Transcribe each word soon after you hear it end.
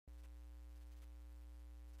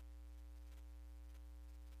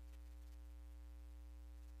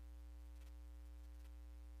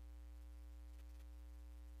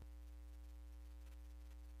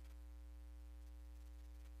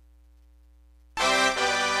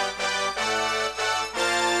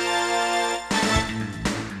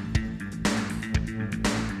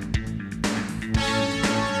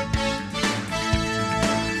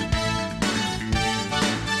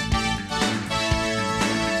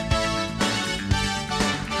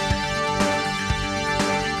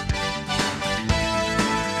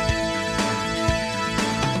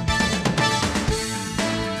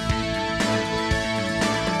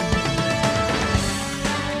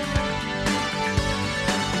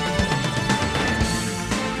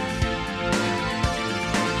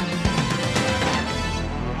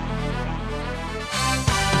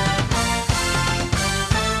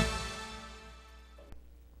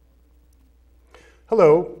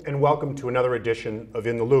Hello, and welcome to another edition of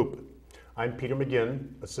In the Loop. I'm Peter McGinn,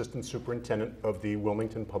 Assistant Superintendent of the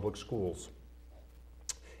Wilmington Public Schools.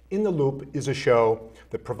 In the Loop is a show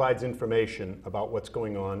that provides information about what's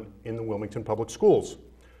going on in the Wilmington Public Schools.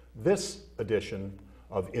 This edition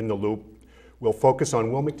of In the Loop will focus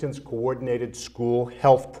on Wilmington's Coordinated School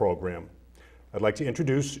Health Program. I'd like to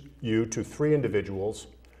introduce you to three individuals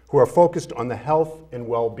who are focused on the health and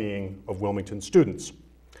well-being of Wilmington students.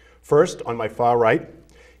 First, on my far right,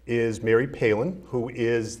 is Mary Palin, who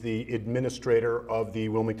is the administrator of the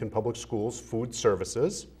Wilmington Public Schools Food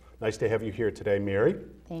Services. Nice to have you here today, Mary.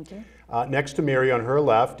 Thank you. Next to Mary on her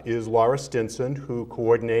left is Laura Stinson, who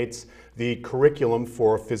coordinates the curriculum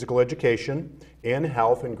for physical education and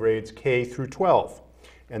health in grades K through 12.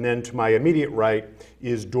 And then to my immediate right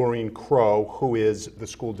is Doreen Crow, who is the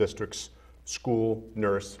school district's school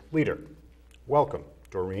nurse leader. Welcome,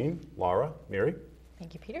 Doreen, Laura, Mary.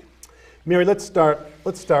 Thank you, Peter. Mary, let's start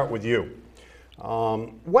with you.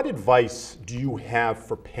 What advice do you have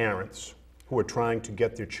for parents who are trying to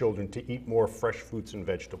get their children to eat more fresh fruits and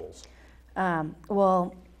vegetables?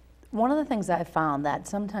 Well, one of the things I've found that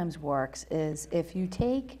sometimes works is if you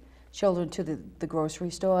take children to the grocery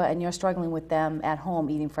store and you're struggling with them at home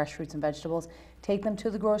eating fresh fruits and vegetables, take them to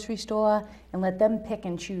the grocery store and let them pick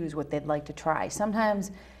and choose what they'd like to try. Sometimes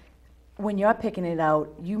when you're picking it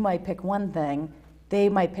out, you might pick one thing, they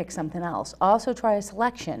might pick something else. Also try a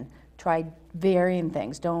selection. Try varying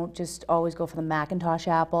things. Don't just always go for the Macintosh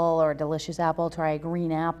apple or a delicious apple. Try a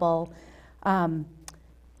green apple.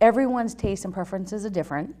 Everyone's tastes and preferences are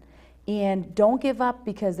different. And don't give up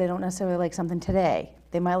because they don't necessarily like something today.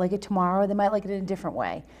 They might like it tomorrow, they might like it in a different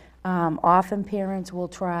way. Often parents will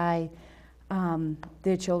try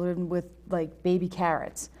their children with like baby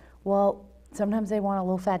carrots. Well, sometimes they want a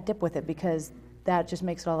low-fat dip with it because that just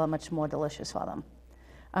makes it all that much more delicious for them.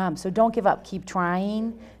 So don't give up, keep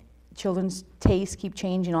trying. Children's tastes keep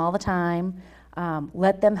changing all the time.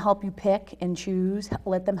 Let them help you pick and choose.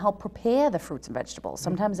 Let them help prepare the fruits and vegetables.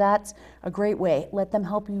 Sometimes that's a great way. Let them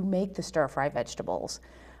help you make the stir-fry vegetables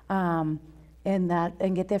and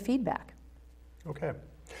get their feedback. Okay.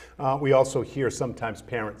 We also hear sometimes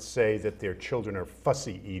parents say that their children are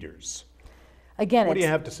fussy eaters. Again, what do you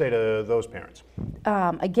have to say to those parents?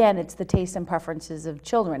 Again, it's the tastes and preferences of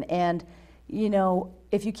children. And, you know,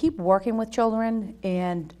 if you keep working with children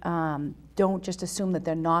and don't just assume that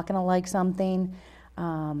they're not going to like something,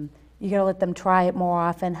 you got to let them try it more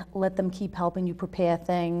often. Let them keep helping you prepare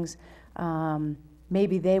things.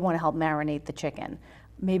 Maybe they want to help marinate the chicken.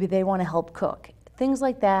 Maybe they want to help cook. Things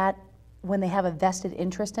like that, when they have a vested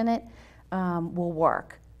interest in it, will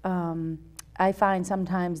work. I find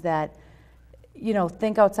sometimes that, you know,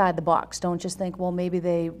 think outside the box. Don't just think, well, maybe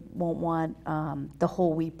they won't want the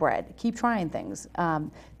whole wheat bread. Keep trying things.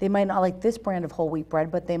 They might not like this brand of whole wheat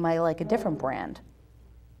bread, but they might like a different brand.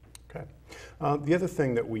 Okay. The other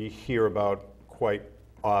thing that we hear about quite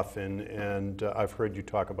often, and I've heard you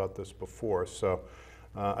talk about this before, so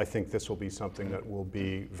I think this will be something that will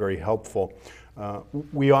be very helpful.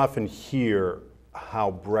 We often hear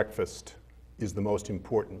how breakfast is the most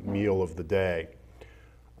important meal of the day.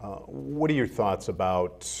 What are your thoughts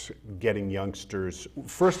about getting youngsters?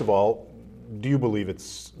 First of all, do you believe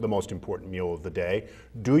it's the most important meal of the day?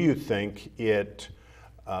 Do you think it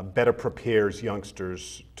better prepares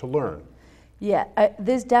youngsters to learn? Yeah,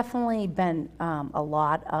 there's definitely been a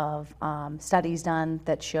lot of studies done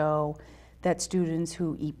that show that students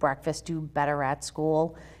who eat breakfast do better at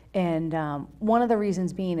school. And one of the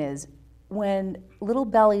reasons being is when little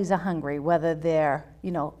bellies are hungry, whether they're,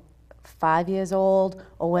 5 years old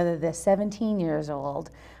or whether they're 17 years old,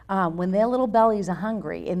 when their little bellies are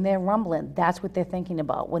hungry and they're rumbling, that's what they're thinking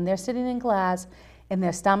about. When they're sitting in class and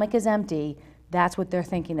their stomach is empty, that's what they're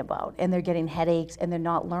thinking about. And they're getting headaches and they're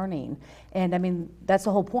not learning. And I mean, that's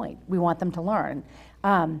the whole point. We want them to learn.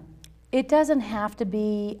 It doesn't have to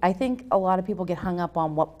be, I think a lot of people get hung up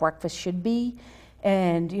on what breakfast should be.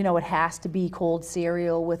 And, it has to be cold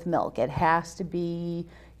cereal with milk. It has to be,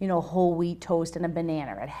 whole wheat toast and a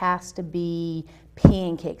banana. It has to be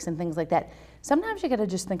pancakes and things like that. Sometimes you got to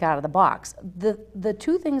just think out of the box. The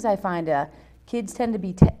two things I find kids tend to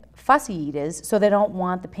be fussy eaters, so they don't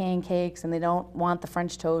want the pancakes and they don't want the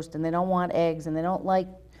French toast and they don't want eggs and they don't like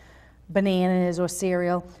bananas or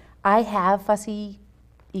cereal. I have fussy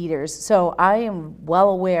eaters, so I am well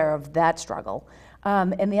aware of that struggle.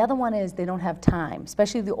 And the other one is they don't have time,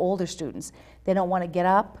 especially the older students. They don't want to get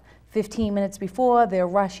up 15 minutes before, they're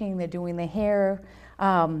rushing, they're doing their hair,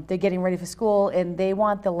 they're getting ready for school, and they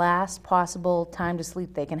want the last possible time to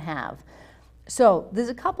sleep they can have. So there's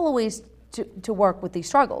a couple of ways to work with these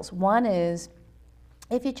struggles. One is,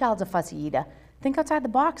 if your child's a fussy eater, think outside the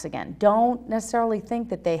box again. Don't necessarily think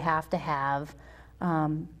that they have to have,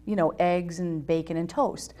 you know, eggs and bacon and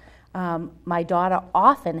toast. My daughter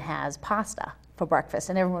often has pasta for breakfast,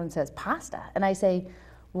 and everyone says, pasta? And I say,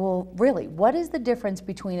 well, really, what is the difference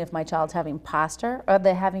between if my child's having pasta or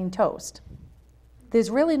they're having toast? There's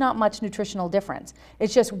really not much nutritional difference.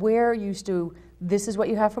 It's just we're used to, this is what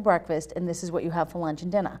you have for breakfast, and this is what you have for lunch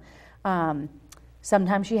and dinner.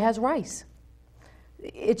 Sometimes she has rice.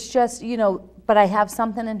 It's just, you know, but I have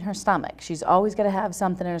something in her stomach. She's always got to have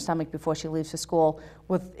something in her stomach before she leaves for school,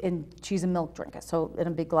 and she's a milk drinker, so in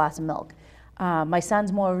a big glass of milk. My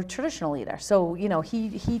son's more of a traditional eater, so, you know,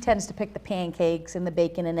 he tends to pick the pancakes and the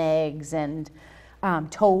bacon and eggs and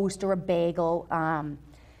toast or a bagel.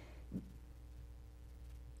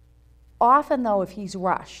 Often, though, if he's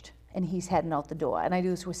rushed and he's heading out the door, and I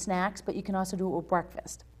do this with snacks, but you can also do it with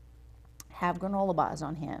breakfast, have granola bars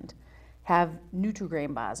on hand. Have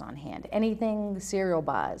Nutri-Grain bars on hand, anything cereal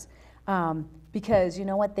bars, because you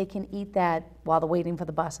know what, they can eat that while they're waiting for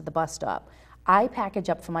the bus at the bus stop. I package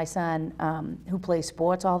up for my son who plays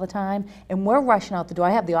sports all the time, and we're rushing out the door.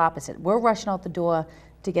 I have the opposite. We're rushing out the door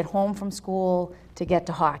to get home from school, to get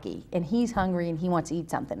to hockey, and he's hungry and he wants to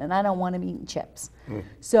eat something, and I don't want him eating chips.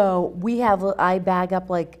 So I bag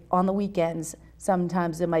up, like on the weekends,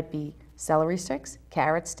 sometimes there might be celery sticks,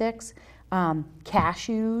 carrot sticks,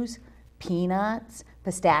 cashews, peanuts,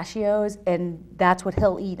 pistachios, and that's what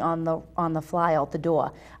he'll eat on the fly out the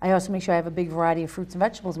door. I also make sure I have a big variety of fruits and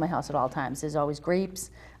vegetables in my house at all times. There's always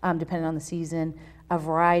grapes, depending on the season, a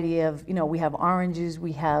variety of, you know, we have oranges,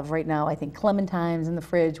 we have right now I think clementines in the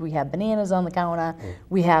fridge, we have bananas on the counter,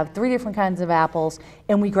 we have 3 different kinds of apples,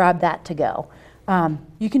 and we grab that to go.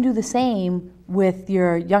 You can do the same with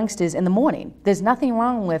your youngsters in the morning. There's nothing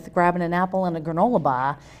wrong with grabbing an apple and a granola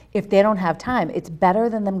bar if they don't have time. It's better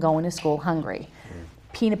than them going to school hungry.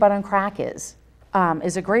 Peanut butter and crackers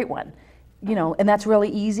is a great one, you know, and that's really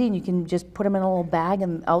easy, and you can just put them in a little bag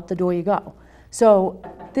and out the door you go. So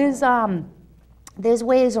there's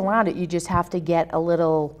ways around it. You just have to get a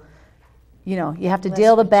little, you know, you have to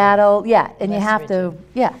deal the battle, yeah, and you have to,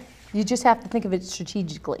 yeah, you just have to think of it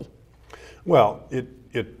strategically. Well,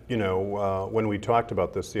 you know, when we talked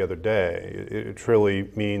about this the other day, it really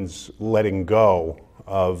means letting go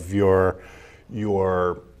of your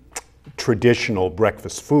traditional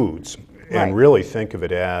breakfast foods, and really think of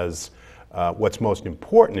it as what's most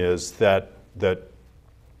important is that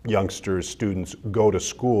youngsters, students go to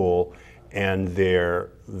school and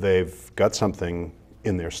they've got something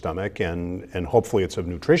in their stomach, and hopefully it's of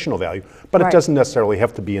nutritional value, but it doesn't necessarily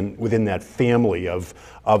have to be within that family of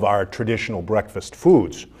our traditional breakfast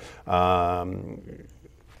foods. So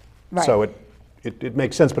it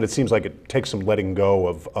makes sense, but it seems like it takes some letting go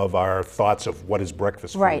of our thoughts of what is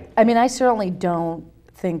breakfast food. Right. I mean, I certainly don't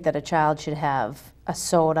think that a child should have a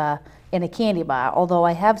soda and a candy bar, although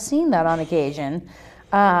I have seen that on occasion.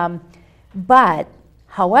 But,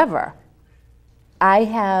 however, I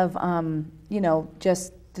have, you know,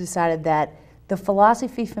 just decided that the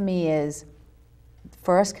philosophy for me is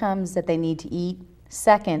first comes that they need to eat,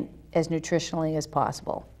 second, as nutritionally as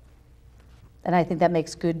possible. And I think that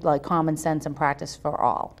makes good, like, common sense and practice for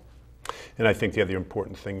all. And I think the other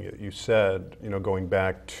important thing you said, you know, going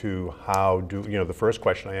back to the first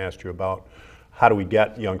question I asked you about how do we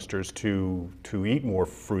get youngsters to eat more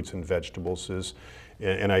fruits and vegetables is,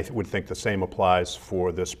 and I would think the same applies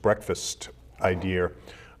for this breakfast idea,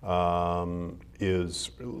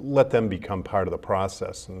 is let them become part of the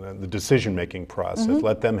process and the decision-making process.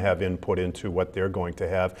 Let them have input into what they're going to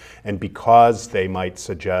have, and because they might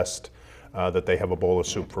suggest that they have a bowl of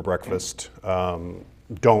soup for breakfast,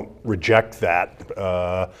 don't reject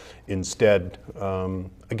that. Instead,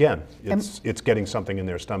 again, it's getting something in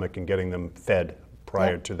their stomach and getting them fed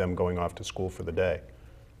prior to them going off to school for the day.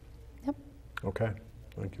 Yep. Okay,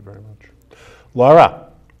 thank you very much. Laura.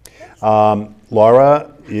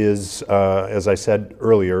 Laura is, as I said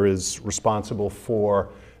earlier, is responsible for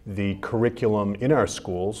the curriculum in our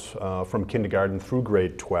schools from kindergarten through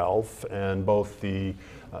grade 12, and both the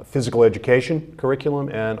physical education curriculum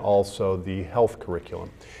and also the health curriculum.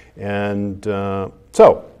 And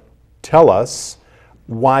so, tell us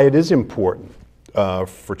why it is important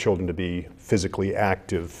for children to be physically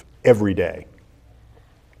active every day.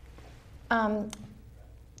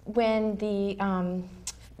 When the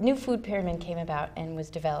new food pyramid came about and was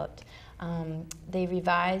developed, they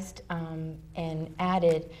revised and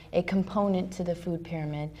added a component to the food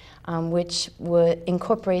pyramid which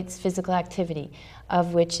incorporates physical activity,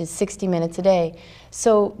 of which is 60 minutes a day.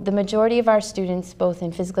 So the majority of our students, both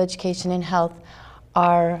in physical education and health,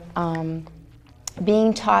 are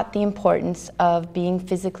being taught the importance of being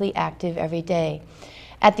physically active every day.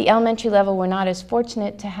 At the elementary level, we're not as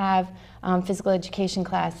fortunate to have physical education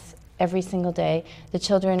class every single day. The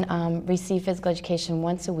children receive physical education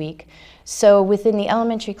once a week. So within the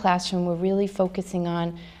elementary classroom, we're really focusing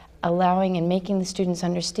on allowing and making the students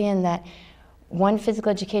understand that one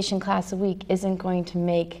physical education class a week isn't going to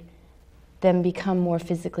make them become more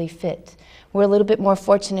physically fit. We're a little bit more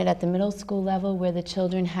fortunate at the middle school level, where the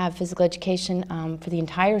children have physical education for the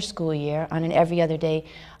entire school year on an every other day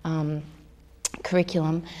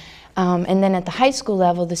curriculum. And then at the high school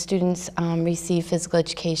level, the students receive physical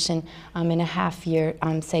education in a half-year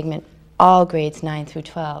segment, all grades 9 through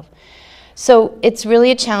 12. So it's really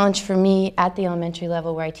a challenge for me at the elementary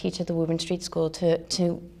level, where I teach at the Woburn Street School,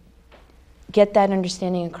 to get that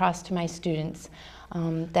understanding across to my students,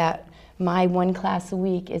 that my one class a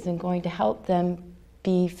week isn't going to help them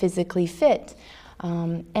be physically fit.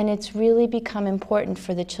 And it's really become important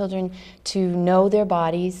for the children to know their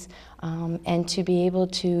bodies, and to be able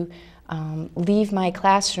to leave my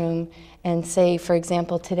classroom and say, for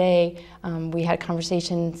example, today we had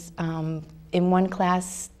conversations in one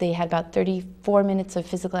class. They had about 34 minutes of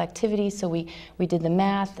physical activity, so we did the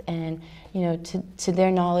math, and to their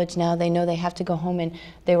knowledge now, they know they have to go home, and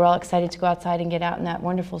they were all excited to go outside and get out in that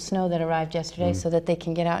wonderful snow that arrived yesterday, so that they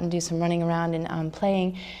can get out and do some running around and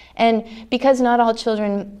playing. And because not all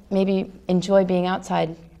children maybe enjoy being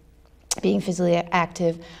outside, being physically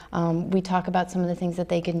active, we talk about some of the things that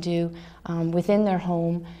they can do within their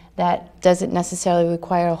home that doesn't necessarily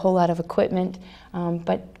require a whole lot of equipment,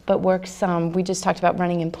 but works. We just talked about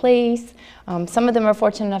running in place. Some of them are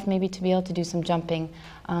fortunate enough maybe to be able to do some jumping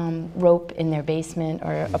rope in their basement,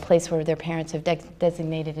 or a place where their parents have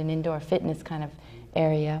designated an indoor fitness kind of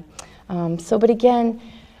area. But again,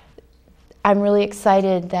 I'm really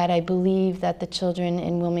excited that I believe that the children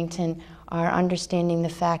in Wilmington are understanding the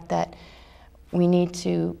fact that we need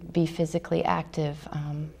to be physically active,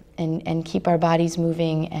 and keep our bodies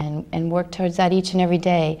moving, and work towards that each and every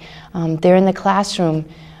day. They're in the classroom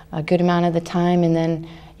a good amount of the time, and then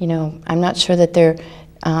I'm not sure that they're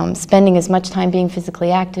spending as much time being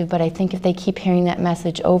physically active, but I think if they keep hearing that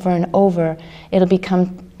message over and over, it'll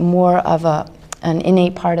become more of an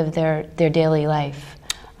innate part of their daily life.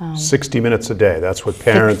 60 minutes a day, that's what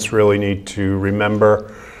parents really need to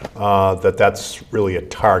remember, that's really a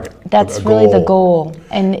target. That's a really goal. the goal,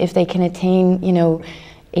 and if they can attain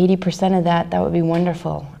 80% of that, that would be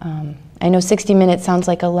wonderful. I know 60 minutes sounds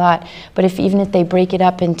like a lot, but even if they break it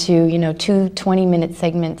up into two 20-minute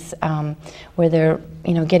segments, where they're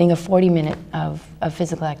getting a 40-minute of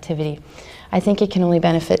physical activity, I think it can only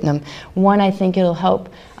benefit them. One, I think it'll help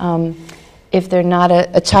if they're not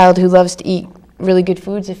a child who loves to eat really good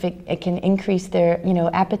foods, if it can increase their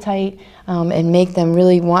appetite, and make them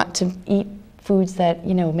really want to eat foods that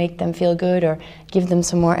make them feel good or give them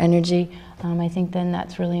some more energy. I think then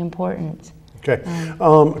that's really important. Okay.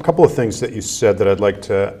 A couple of things that you said that I'd like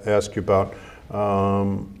to ask you about.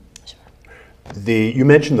 You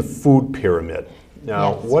mentioned the food pyramid.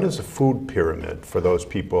 Now, Yes. What is a food pyramid for those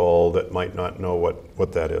people that might not know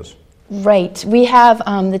what that is? Right. We have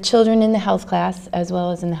the children in the health class, as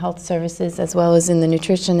well as in the health services, as well as in the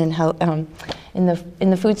nutrition and health, in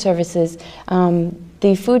the food services.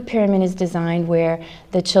 The food pyramid is designed where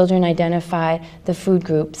the children identify the food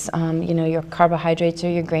groups, your carbohydrates or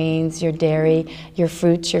your grains, your dairy, your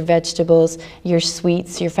fruits, your vegetables, your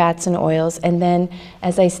sweets, your fats and oils. And then,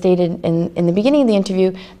 as I stated in the beginning of the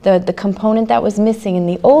interview, the component that was missing in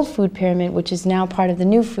the old food pyramid, which is now part of the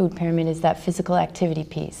new food pyramid, is that physical activity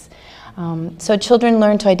piece. So children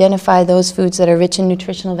learn to identify those foods that are rich in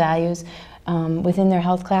nutritional values within their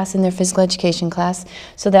health class and their physical education class,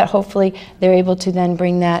 so that hopefully they're able to then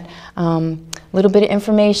bring that little bit of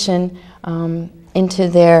information into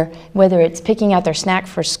their, whether it's picking out their snack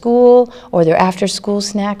for school or their after-school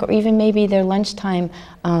snack, or even maybe their lunchtime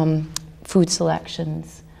food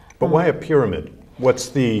selections. But why a pyramid? Why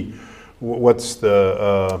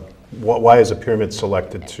is a pyramid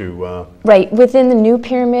selected to? Right, within the new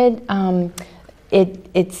pyramid,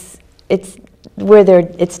 it's where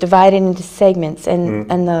it's divided into segments,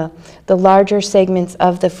 and the larger segments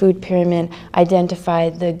of the food pyramid identify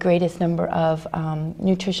the greatest number of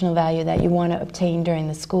nutritional value that you want to obtain during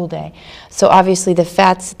the school day. So obviously the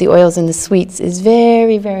fats, the oils, and the sweets is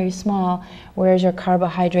very, very small, whereas your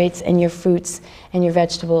carbohydrates and your fruits and your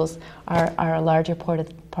vegetables are a larger part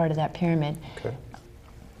of that pyramid. Okay.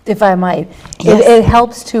 If I might, Yes. it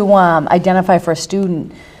helps to identify for a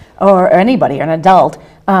student or anybody, or an adult,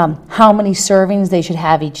 how many servings they should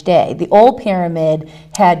have each day. The old pyramid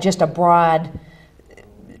had just a broad,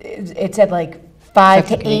 it said like 5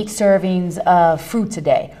 to 8 servings of fruits a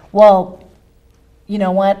day. Well, you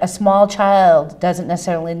know what? A small child doesn't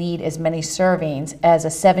necessarily need as many servings as a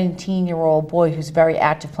 17-year-old boy who's very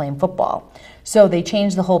active playing football. So they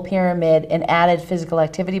changed the whole pyramid and added physical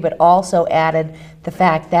activity, but also added the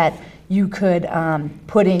fact that you could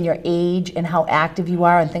put in your age and how active you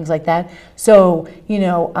are and things like that. So, you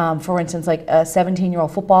know, for instance, like a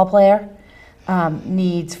 17-year-old football player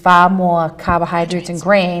needs far more carbohydrates and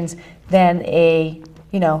grains than a,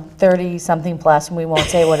 you know, 30-something plus, and we won't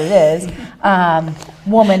say what it is,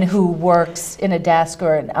 woman who works in a desk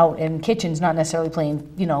or out in kitchens, not necessarily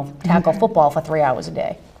playing, you know, tackle football for 3 hours a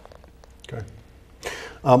day. Okay.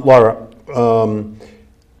 Laura,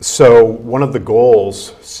 so one of the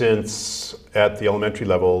goals, since at the elementary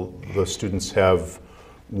level the students have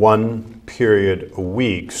 1 period a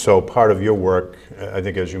week, so part of your work, I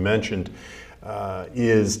think as you mentioned,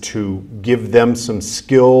 is to give them some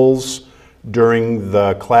skills during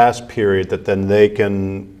the class period that then they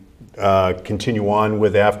can continue on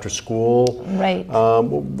with after school. Right.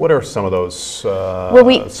 What are some of those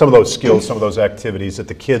some of those skills, some of those activities that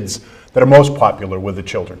the kids that are most popular with the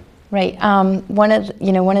children? Right. One of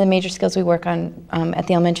the major skills we work on at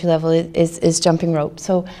the elementary level is jumping rope.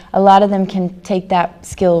 So a lot of them can take that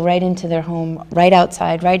skill right into their home, right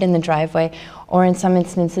outside, right in the driveway, or in some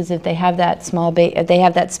instances, if they have that they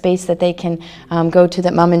have that space that they can go to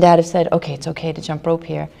that mom and dad have said, okay, it's okay to jump rope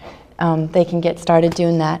here. They can get started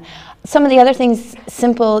doing that. Some of the other things,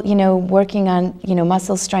 simple, you know, working on, you know,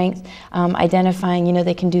 muscle strength, identifying, you know,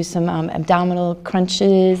 they can do some abdominal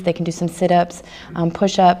crunches, they can do some sit-ups,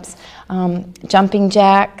 push-ups, jumping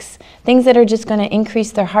jacks, things that are just going to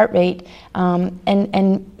increase their heart rate,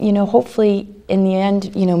 and you know, hopefully in the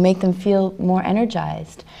end, you know, make them feel more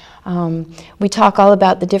energized. We talk all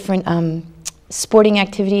about the different sporting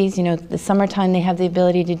activities. You know, the summertime they have the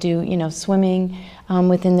ability to do, you know, swimming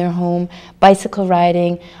within their home, bicycle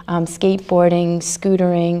riding, skateboarding,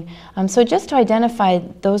 scootering. So just to identify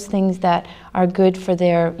those things that are good for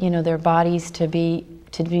their, you know, their bodies to be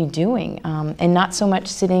doing, and not so much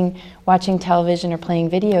sitting watching television or playing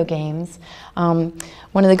video games.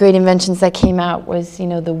 One of the great inventions that came out was, you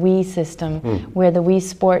know, the Wii system, where the Wii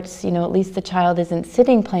Sports, you know, at least the child isn't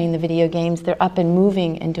sitting playing the video games, they're up and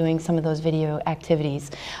moving and doing some of those video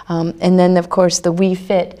activities. And then, of course, the Wii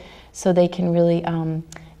Fit, so they can really,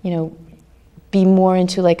 you know, be more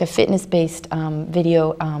into like a fitness-based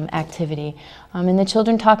video activity. And the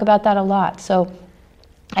children talk about that a lot. So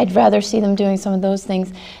I'd rather see them doing some of those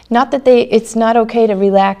things. Not that it's not okay to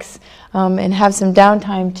relax and have some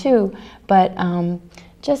downtime too, but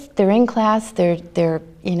just they're in class, they're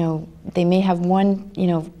you know, they may have one, you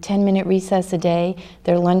know, 10-minute recess a day,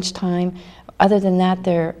 their lunchtime. Other than that,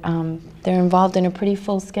 they're involved in a pretty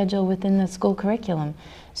full schedule within the school curriculum.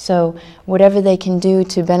 So whatever they can do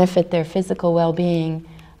to benefit their physical well-being,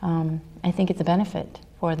 I think it's a benefit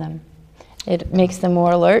for them. It makes them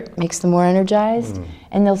more alert, makes them more energized,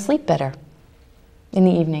 and they'll sleep better in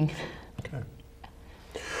the evening. Okay.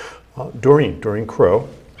 Doreen Crow,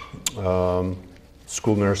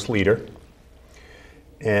 school nurse leader,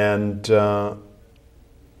 and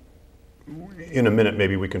in a minute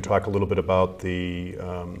maybe we can talk a little bit about the,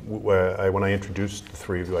 when I introduced the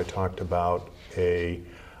three of you, I talked about a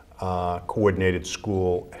coordinated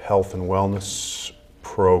school health and wellness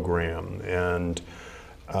program, and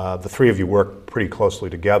the three of you work pretty closely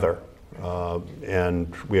together,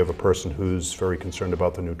 and we have a person who's very concerned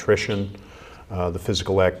about the nutrition, the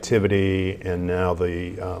physical activity, and now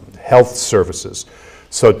the health services.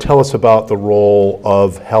 So tell us about the role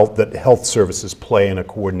of health services play in a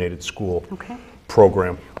coordinated school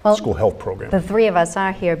program, school health program. The three of us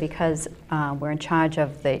are here because we're in charge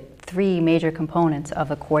of the three major components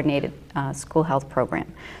of a coordinated school health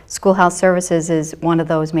program. School health services is one of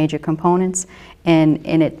those major components, and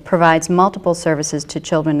it provides multiple services to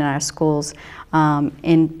children in our schools,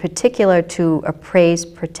 in particular to appraise,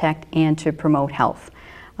 protect, and to promote health.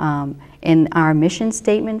 And our mission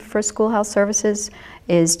statement for school health services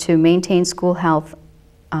is to maintain school health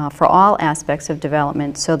for all aspects of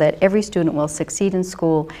development so that every student will succeed in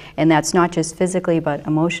school, and that's not just physically but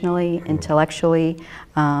emotionally, intellectually,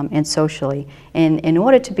 and socially. And in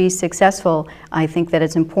order to be successful, I think that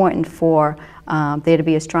it's important for there to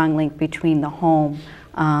be a strong link between the home,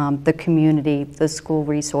 the community, the school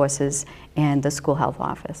resources, and the school health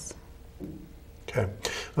office. Okay.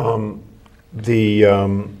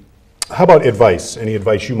 How about advice? Any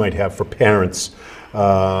advice you might have for parents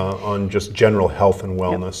on just general health and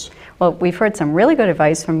wellness? Yep. Well, we've heard some really good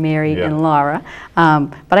advice from Mary Yeah. and Laura,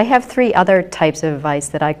 but I have 3 other types of advice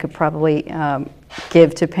that I could probably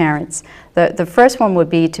give to parents. The first one would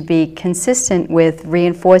be to be consistent with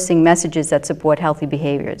reinforcing messages that support healthy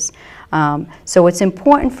behaviors. So it's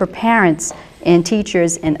important for parents and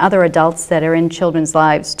teachers and other adults that are in children's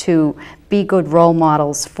lives to be good role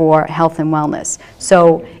models for health and wellness.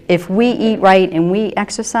 So if we eat right and we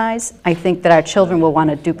exercise, I think that our children will want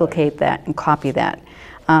to duplicate that and copy that.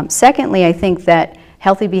 Secondly, I think that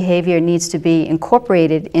healthy behavior needs to be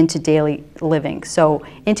incorporated into daily living, so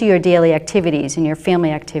into your daily activities and your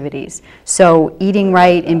family activities. So eating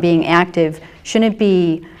right and being active shouldn't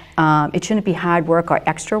be it shouldn't be hard work or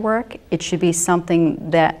extra work. It should be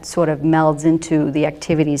something that sort of melds into the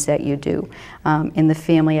activities that you do, in the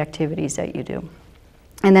family activities that you do.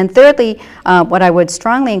 And then thirdly, what I would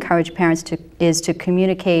strongly encourage parents is to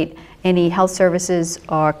communicate any health services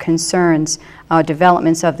or concerns or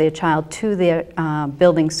developments of their child to their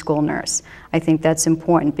building school nurse. I think that's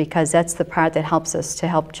important because that's the part that helps us to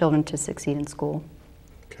help children to succeed in school.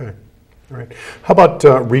 Okay. All right. How about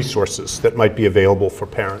resources that might be available for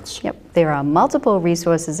parents? Yep, there are multiple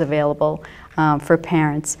resources available for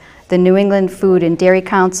parents. The New England Food and Dairy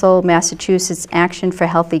Council, Massachusetts Action for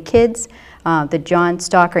Healthy Kids, the John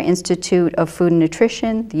Stalker Institute of Food and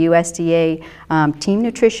Nutrition, the USDA Team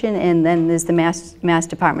Nutrition, and then there's the Mass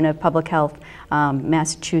Department of Public Health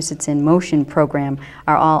Massachusetts in Motion program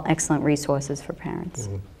are all excellent resources for parents.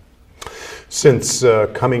 Mm-hmm. Since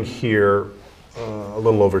coming here a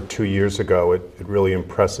little over 2 years ago, it really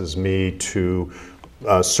impresses me to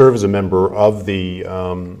serve as a member of the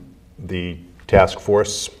task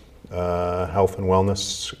force, Health and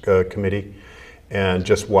Wellness Committee, and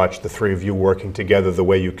just watch the 3 of you working together, the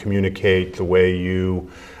way you communicate, the way you,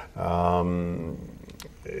 you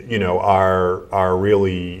know, are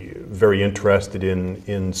really very interested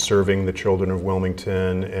in serving the children of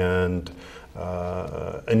Wilmington and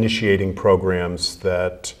initiating programs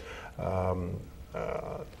that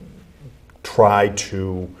try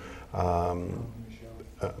to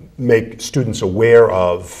make students aware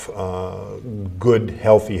of good,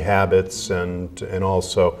 healthy habits, and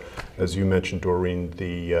also, as you mentioned, Doreen,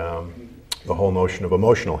 the whole notion of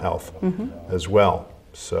emotional health as well.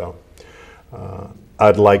 So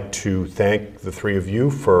I'd like to thank the 3 of you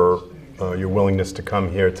for your willingness to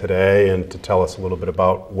come here today and to tell us a little bit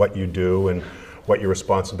about what you do and what your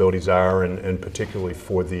responsibilities are, and particularly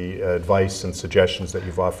for the advice and suggestions that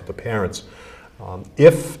you've offered the parents.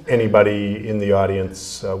 If anybody in the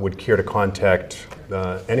audience would care to contact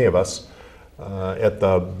any of us, at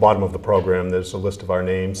the bottom of the program there's a list of our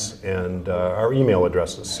names and our email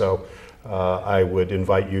addresses. So I would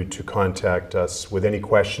invite you to contact us with any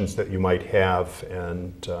questions that you might have.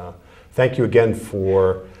 And thank you again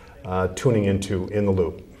for tuning into In the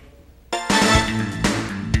Loop.